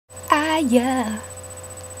fire.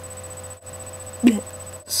 Blech.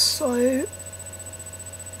 So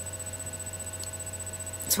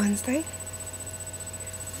it's Wednesday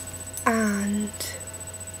and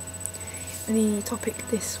the topic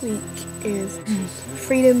this week is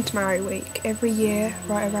Freedom to Marry Week. Every year,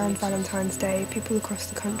 right around Valentine's Day, people across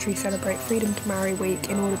the country celebrate Freedom to Marry Week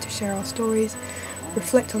in order to share our stories,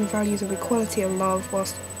 reflect on the values of equality and love,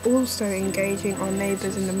 whilst also engaging our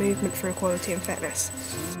neighbours in the movement for equality and fairness.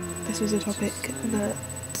 This was a topic that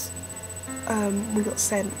we got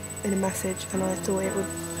sent in a message, and I thought it would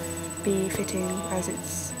be fitting as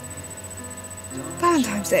it's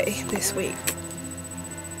Valentine's Day this weekend.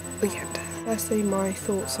 Firstly, my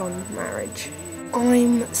thoughts on marriage.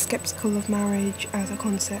 I'm sceptical of marriage as a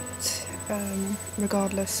concept,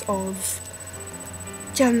 regardless of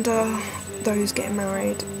gender, those getting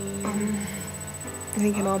married. I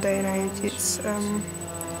think in our day and age it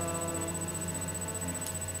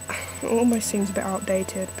almost seems a bit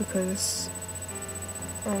outdated because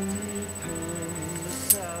I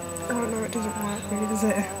don't know, it doesn't work really, does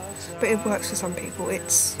it? But it works for some people.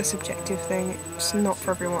 It's a subjective thing. It's not for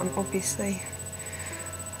everyone, obviously,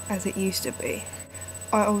 as it used to be.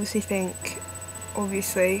 I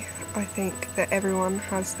think that everyone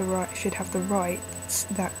should have the rights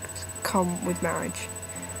that come with marriage.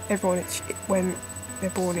 Everyone, when they're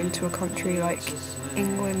born into a country like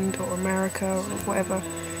England or America or whatever.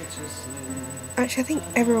 Actually, I think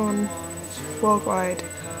everyone worldwide,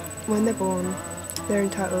 when they're born, they're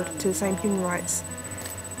entitled to the same human rights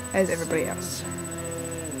as everybody else.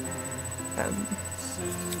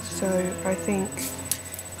 So I think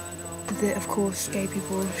that, of course, gay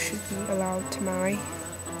people should be allowed to marry,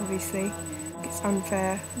 obviously. It's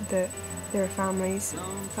unfair that there are families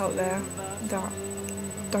out there that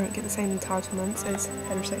don't get the same entitlements as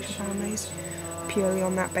heterosexual families. Purely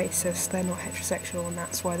on that basis, they're not heterosexual and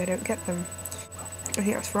that's why they don't get them. I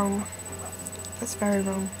think that's wrong. That's very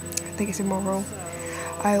wrong. I think it's immoral.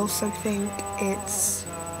 I also think it's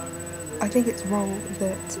wrong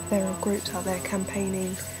that there are groups out there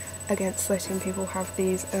campaigning against letting people have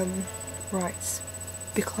these rights,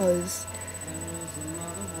 because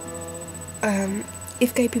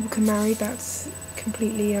if gay people can marry, that's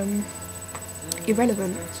completely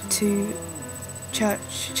irrelevant to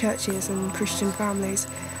churches and Christian families.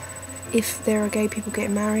 If there are gay people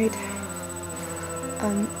getting married,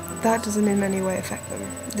 that doesn't in any way affect them.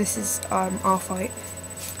 This is our fight.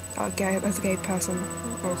 As a gay person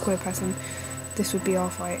or a queer person, this would be our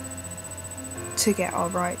fight to get our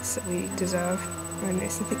rights that we deserve, and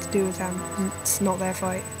it's nothing to do with them. It's not their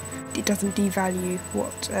fight. It doesn't devalue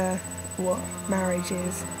what marriage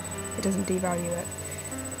is. It doesn't devalue it,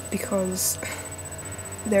 because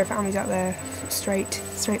there are families out there, straight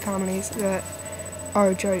families, that are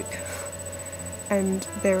a joke, and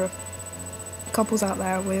there are couples out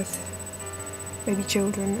there with maybe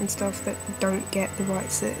children and stuff that don't get the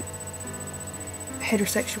rights that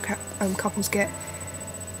heterosexual couples get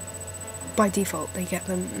by default. They get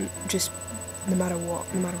them just no matter what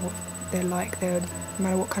they're like, no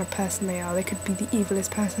matter what kind of person they are. They could be the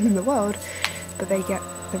evilest person in the world, but they get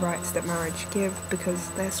the rights that marriage give because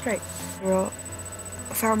they're straight. There are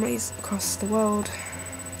families across the world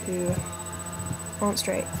who aren't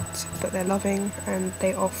straight, but they're loving, and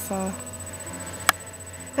they offer,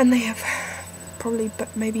 and they have probably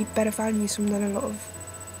maybe better values than a lot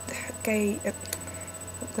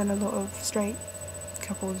of straight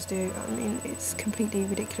couples do. I mean, it's completely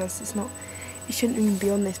ridiculous. It shouldn't even be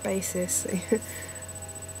on this basis.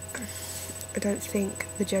 I don't think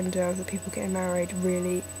the gender of the people getting married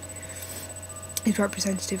really is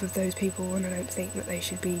representative of those people, and I don't think that they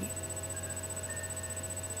shouldn't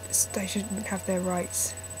have their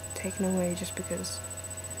rights taken away just because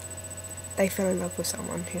they fell in love with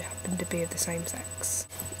someone who happened to be of the same sex.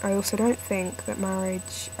 I also don't think that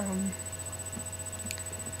marriage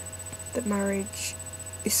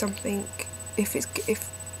is something,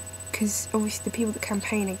 because obviously the people that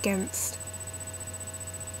campaign against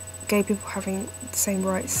gay people having the same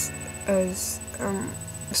rights as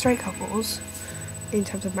straight couples in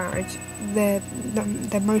terms of marriage, they're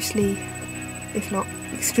mostly, if not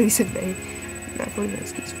exclusively,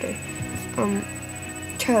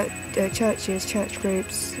 churches, church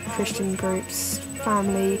groups, Christian groups,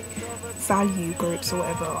 family value groups or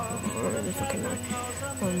whatever, I don't really fucking know.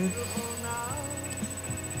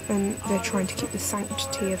 And they're trying to keep the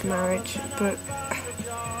sanctity of marriage, but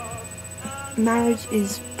marriage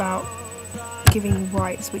is about giving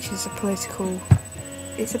rights, which is a political.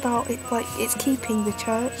 It's keeping the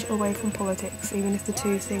church away from politics, even if the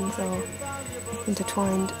two things are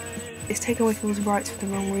intertwined. It's taken away people's rights for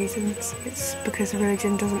the wrong reasons. It's because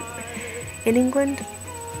religion doesn't In England,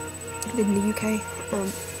 in the UK,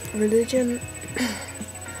 religion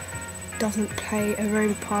doesn't play a very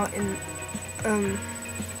big part in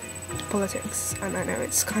politics, and I know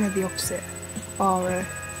it's kind of the opposite. Our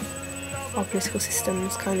political system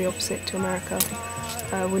is kind of the opposite to America.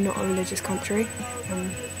 We're not a religious country.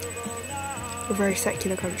 We're a very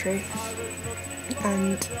secular country,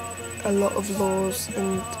 and a lot of laws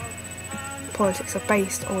and politics are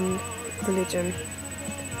based on religion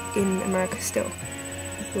in America still.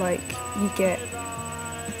 Like, you get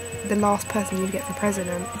the last person you'd get for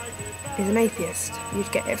president is an atheist.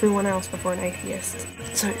 You'd get everyone else before an atheist.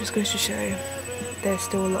 So it just goes to show there's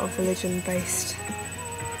still a lot of religion-based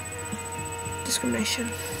discrimination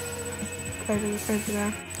over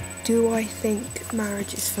there. Do I think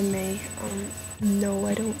marriage is for me? No,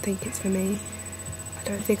 I don't think it's for me. I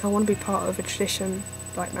don't think I want to be part of a tradition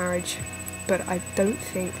like marriage, but I don't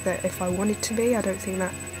think that if I wanted to be, I don't think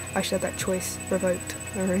that I should have that choice revoked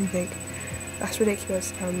or anything. That's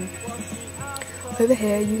ridiculous. Over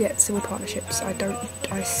here you get civil partnerships. I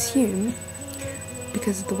assume,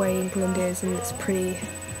 because of the way England is and it's pretty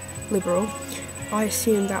liberal, I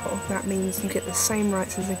assume that means you get the same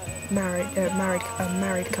rights as a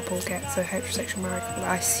married couple get, so heterosexual married couple.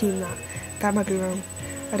 I assume that. That might be wrong.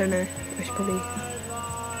 I don't know. I should probably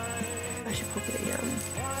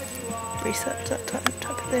research that type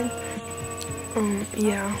of thing.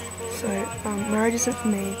 Yeah. So marriage isn't for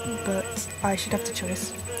me, but I should have the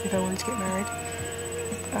choice. If I wanted to get married,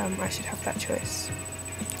 I should have that choice.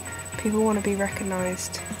 People want to be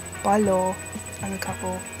recognised by law as a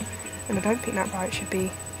couple, and I don't think that right should be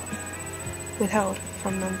withheld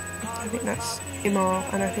from them. I think that's immoral,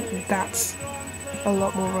 and I think that's a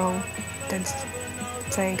lot more wrong than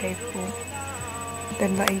saying gay people,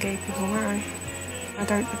 than letting gay people marry. I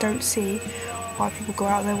don't see why people go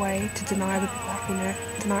out of their way to deny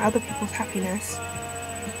other people's happiness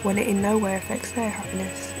when it in no way affects their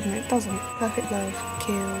happiness, and it doesn't. Perfect love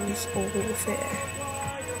kills all fear.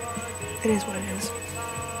 It is what it is.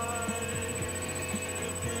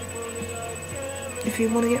 If you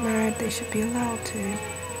want to get married, they should be allowed to.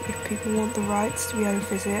 If people want the rights to be able to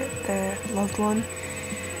visit their loved one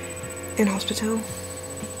in hospital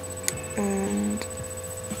and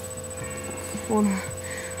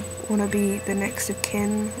wanna be the next of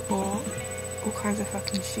kin, or all kinds of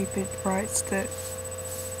fucking stupid rights that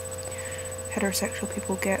heterosexual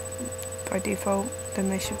people get by default, then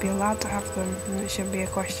they should be allowed to have them, and it shouldn't be a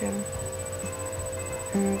question.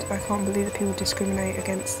 And I can't believe that people discriminate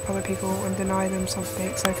against other people and deny them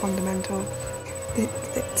something so fundamental.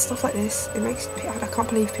 Stuff like this, I can't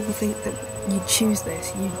believe people think that you choose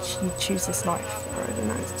this, you choose this life. I don't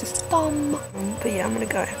know, it's just dumb. But yeah, I'm gonna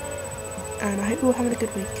go. And I hope you're all having a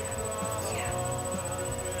good week. Yeah.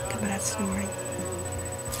 Good, my dad's snoring.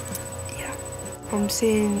 Yeah. I'm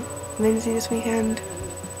seeing Lindsay this weekend,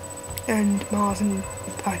 and Mars, and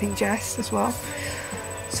I think Jess as well.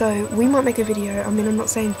 So we might make a video. I mean, I'm not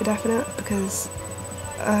saying for definite because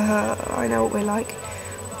I know what we're like,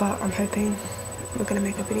 but I'm hoping we're gonna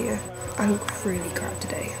make a video. I look really crap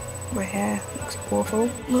today. My hair looks awful.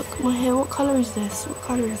 Look, my hair, what colour is this? What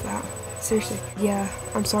colour is that? Seriously. Yeah,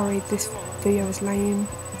 I'm sorry this video is lame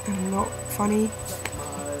and not funny.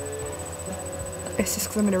 It's just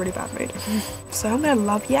because I'm in a really bad mood. So I'm gonna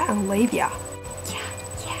love ya and leave ya.